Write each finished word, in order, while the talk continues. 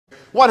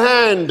What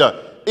hand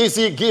is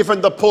he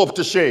giving the Pope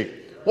to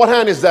shake? What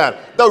hand is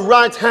that? The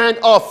right hand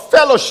of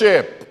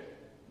fellowship.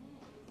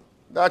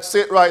 That's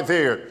it right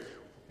there.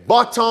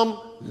 Bottom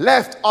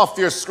left of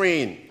your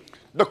screen.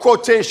 The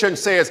quotation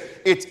says,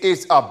 it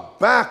is a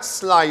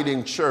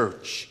backsliding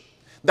church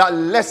that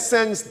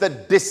lessens the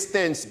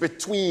distance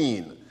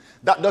between.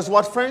 That does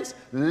what, friends?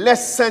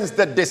 Lessens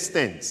the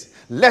distance.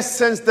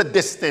 Lessens the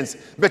distance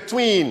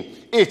between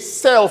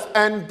itself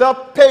and the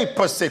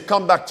papacy.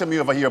 Come back to me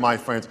over here, my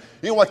friends.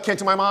 You know what came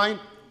to my mind?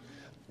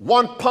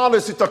 One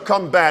policy to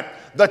combat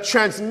the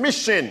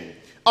transmission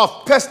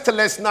of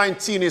pestilence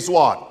 19 is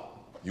what?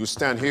 You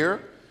stand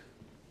here.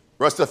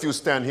 Rest of you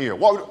stand here.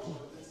 What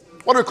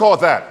do we call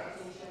that?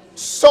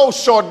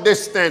 Social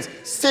distance,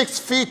 6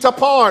 feet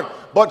apart.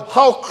 But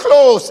how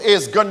close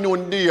is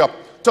Ganundia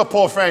to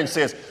Pope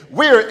Francis?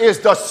 Where is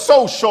the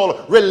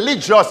social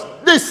religious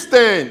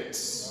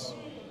distance?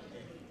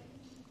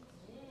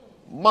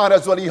 Might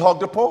as well he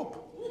hugged the Pope.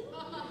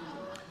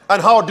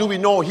 And how do we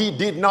know he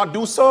did not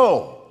do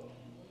so?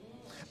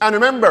 And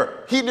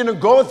remember, he didn't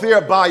go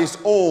there by his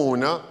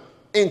own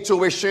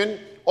intuition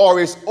or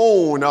his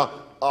own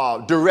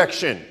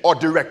direction or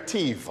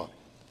directive.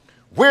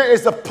 Where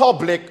is the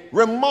public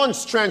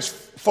remonstrance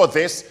for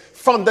this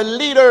from the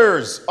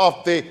leaders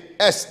of the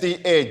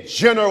SDA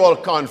General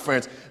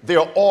Conference? They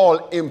are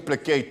all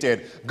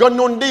implicated.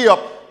 Ganundia,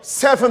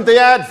 Seventh-day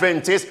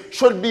Adventists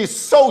should be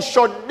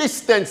social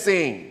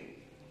distancing,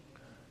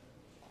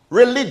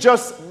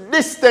 religious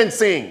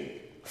distancing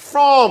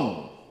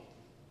from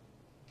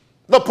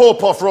the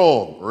Pope of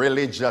Rome,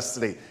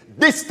 religiously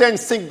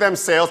distancing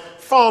themselves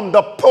from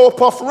the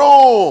Pope of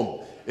Rome.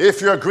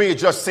 If you agree,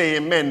 just say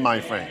amen, my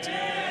friend.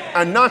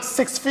 And not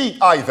 6 feet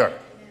either.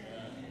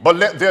 But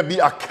let there be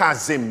a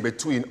chasm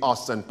between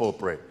us and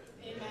Popery.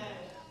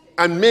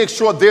 And make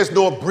sure there's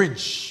no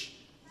bridge.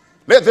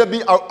 Let there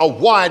be a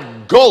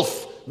wide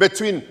gulf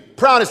between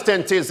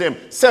Protestantism,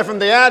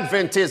 Seventh-day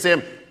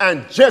Adventism,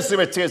 and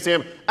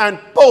Jesuitism, and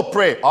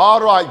Popery.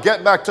 All right,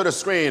 get back to the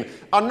screen.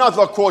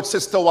 Another quote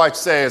Sister White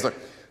says,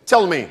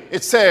 tell me,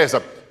 it says,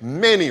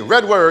 many,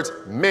 red words,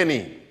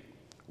 many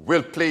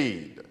will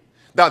plead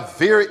that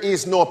there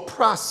is no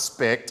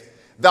prospect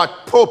that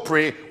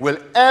Popery will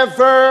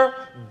ever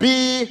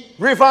be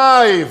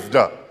revived.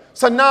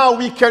 So now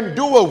we can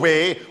do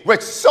away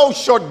with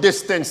social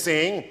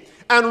distancing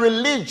and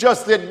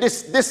religiously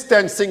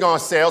distancing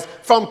ourselves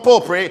from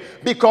Popery,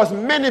 because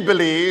many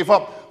believe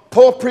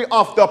Popery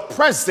of the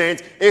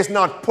present is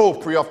not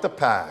Popery of the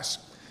past.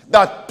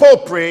 That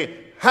Popery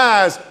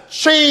has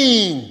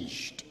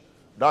changed.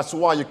 That's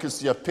why you can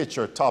see a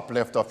picture top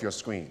left of your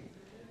screen.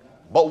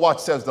 But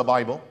what says the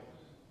Bible?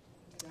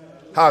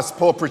 Has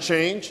Popery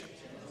changed?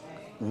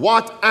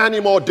 What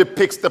animal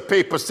depicts the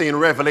papacy in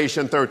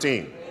Revelation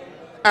 13?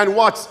 And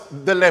what's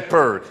the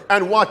leopard?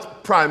 And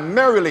what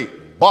primarily,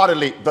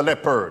 bodily, the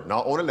leopard,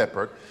 not only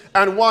leopard.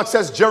 And what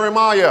says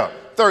Jeremiah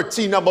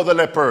 13 about the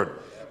leopard?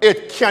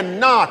 It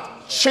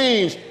cannot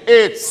change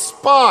its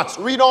spots.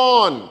 Read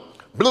on.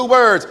 Blue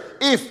words.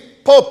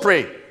 If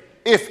Popery,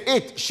 if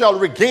it shall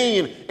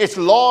regain its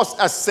lost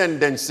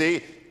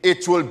ascendancy,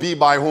 it will be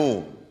by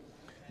whom?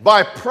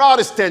 By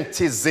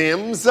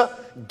Protestantism's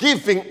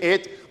giving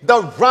it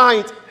the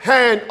right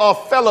hand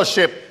of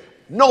fellowship.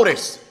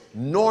 Notice,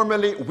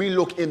 normally we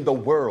look in the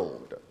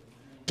world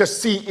to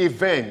see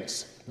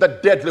events. The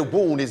deadly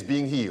wound is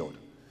being healed.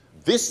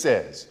 This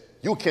says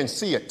you can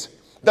see it.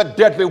 The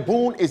deadly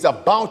wound is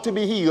about to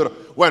be healed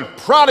when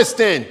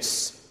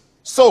Protestants,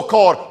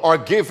 so-called, are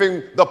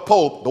giving the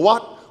Pope the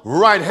what?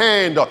 Right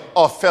hand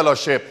of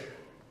fellowship.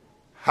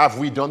 Have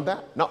we done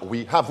that? Not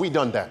we. Have we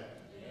done that?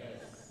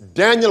 Yes.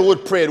 Daniel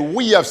would pray,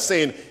 we have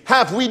sinned.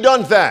 Have we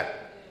done that?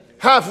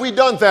 Have we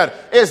done that?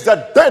 Is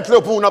the deadly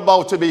wound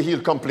about to be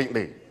healed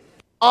completely?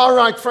 All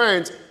right,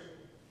 friends.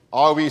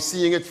 Are we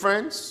seeing it,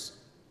 friends?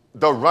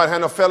 The right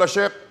hand of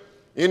fellowship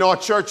in our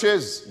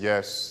churches?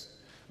 Yes.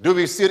 Do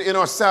we see it in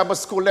our Sabbath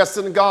school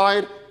lesson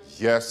guide?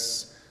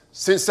 Yes.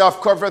 Since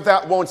I've covered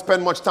that, won't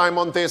spend much time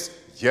on this?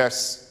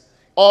 Yes.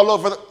 All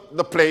over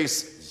the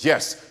place?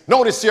 Yes.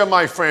 Notice here,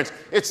 my friends,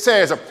 it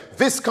says,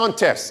 this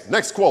contest,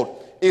 next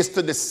quote, is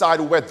to decide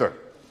whether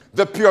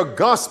the pure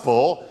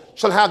gospel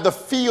shall have the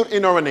field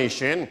in our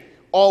nation,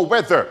 or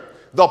whether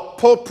the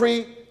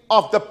Popery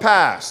of the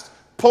past,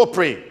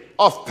 Popery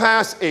of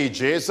past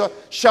ages,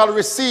 shall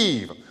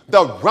receive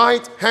the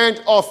right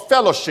hand of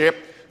fellowship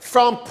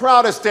from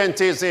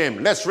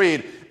Protestantism. Let's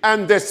read.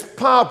 And this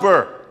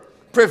power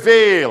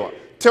prevail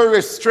to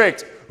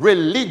restrict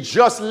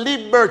religious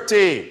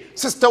liberty.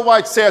 Sister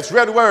White says,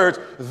 red words,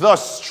 the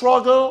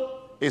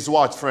struggle is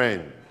what,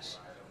 friends?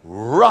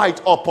 Right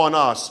upon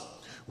us.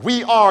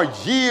 We are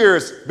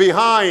years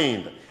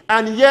behind.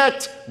 And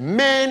yet,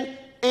 men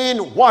in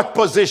what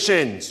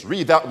positions?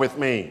 Read that with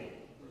me.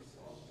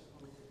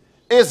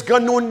 Is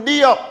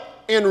Ganundia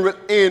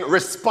in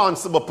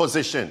responsible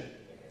position?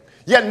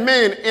 Yet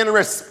men in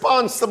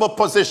responsible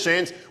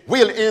positions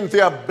will in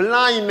their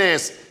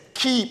blindness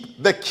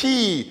keep the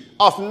key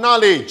of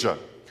knowledge,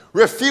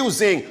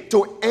 refusing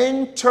to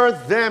enter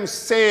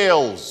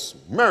themselves.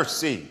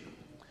 Mercy.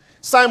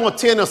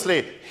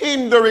 simultaneously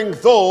hindering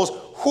those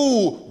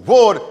who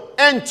would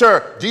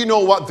enter. Do you know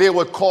what they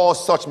would call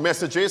such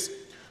messages?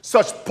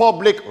 Such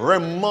public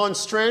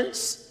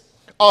remonstrance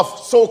of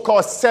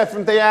so-called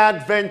Seventh-day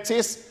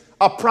Adventists,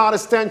 a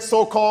Protestant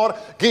so-called,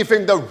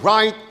 giving the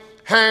right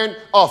hand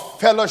of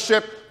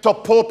fellowship to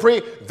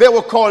popery. They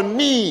will call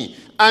me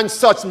and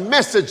such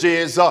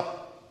messages a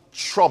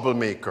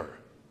troublemaker.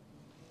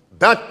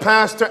 That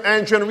Pastor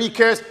Andrew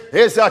Enriquez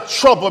is a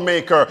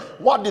troublemaker.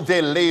 What did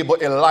they label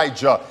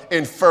Elijah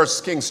in 1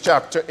 Kings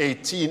chapter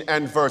 18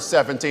 and verse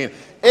 17?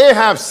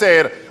 Ahab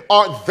said,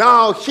 art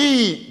thou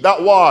he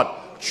that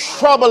what?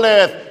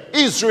 Troubleth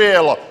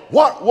Israel.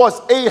 What was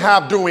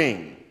Ahab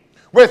doing?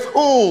 With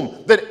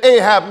whom did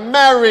Ahab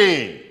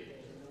marry?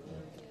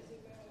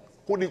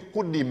 Who did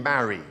he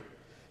marry?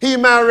 He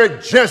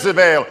married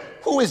Jezebel.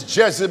 Who is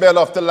Jezebel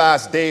of the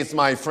last days,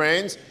 my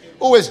friends?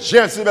 Who is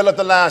Jezebel of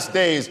the last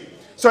days?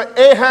 So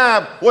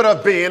Ahab would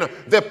have been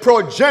the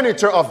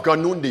progenitor of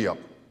Ganundia.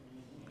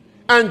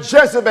 And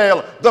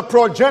Jezebel, the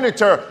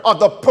progenitor of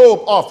the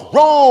Pope of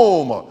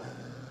Rome.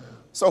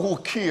 So who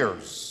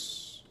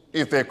cares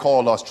if they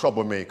call us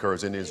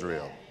troublemakers in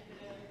Israel?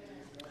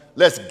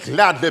 Let's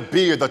gladly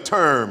bear the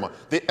term,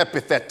 the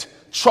epithet,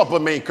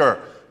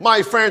 troublemaker.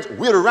 My friends,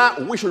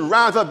 we should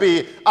rather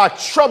be a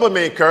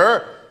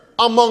troublemaker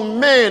among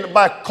men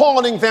by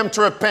calling them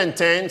to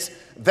repentance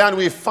than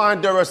we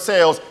find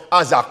ourselves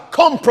as a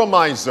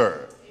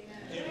compromiser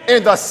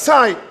in the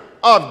sight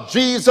of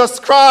Jesus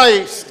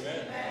Christ.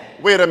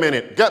 Wait a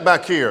minute, get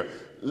back here.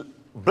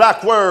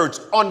 Black words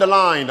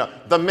underlined,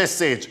 the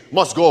message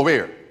must go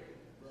where?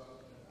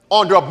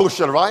 Under a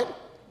bushel, right?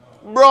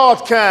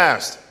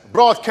 Broadcast.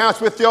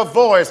 Broadcast with your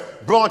voice.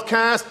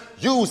 Broadcast.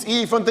 Use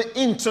even the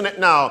internet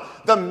now.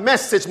 The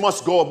message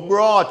must go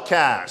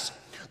broadcast.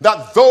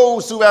 That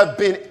those who have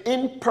been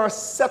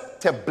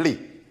imperceptibly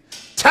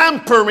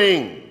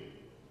tampering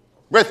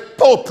with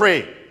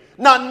popery,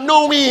 not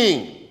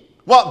knowing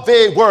what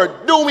they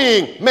were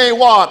doing, may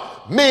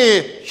what?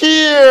 May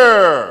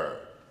hear.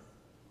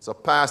 So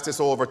pass this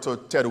over to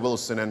Ted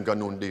Wilson and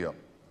Ganundia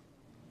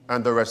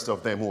and the rest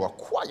of them who are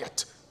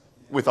quiet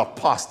with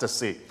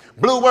apostasy.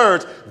 Blue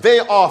words, they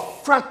are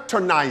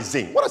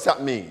fraternizing. What does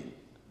that mean?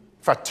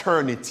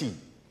 Fraternity.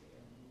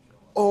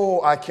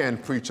 Oh, I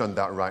can't preach on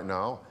that right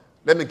now.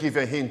 Let me give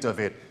you a hint of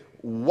it.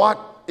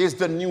 What is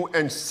the new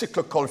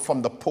encyclical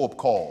from the Pope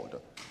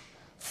called?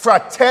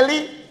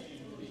 Fratelli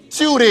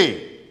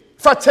Tutti.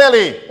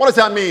 Fratelli. What does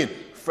that mean?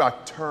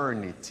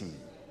 Fraternity.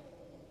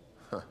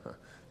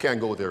 Can't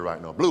go there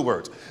right now. Blue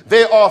words.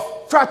 They are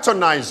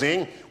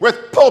fraternizing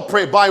with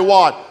popery by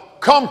what?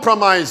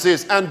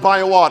 Compromises and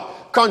by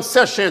what?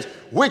 Concessions,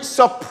 which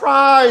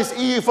surprise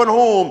even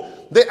whom?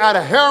 The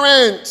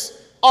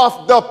adherents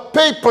of the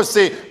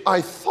papacy.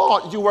 I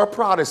thought you were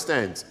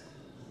Protestants.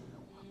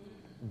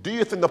 Do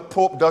you think the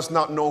Pope does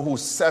not know who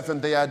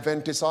Seventh-day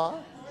Adventists are?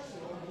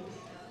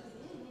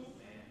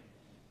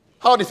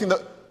 How do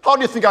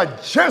you think a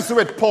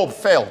Jesuit Pope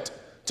felt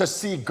to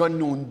see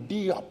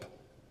Ganundia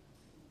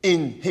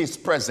in his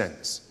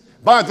presence?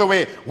 By the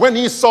way, when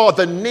he saw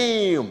the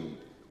name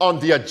on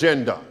the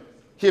agenda,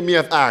 he may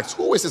have asked,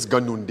 who is this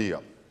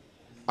Ganundia?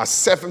 A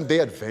Seventh-day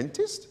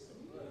Adventist?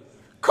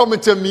 Coming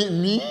to meet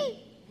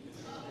me?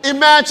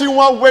 Imagine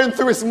what went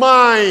through his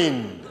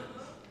mind.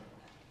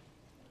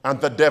 And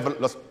the devil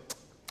was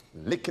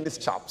licking his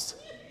chops.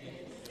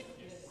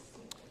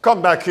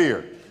 Come back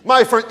here.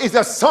 My friend, is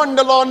the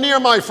son-in-law near,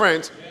 my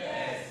friends?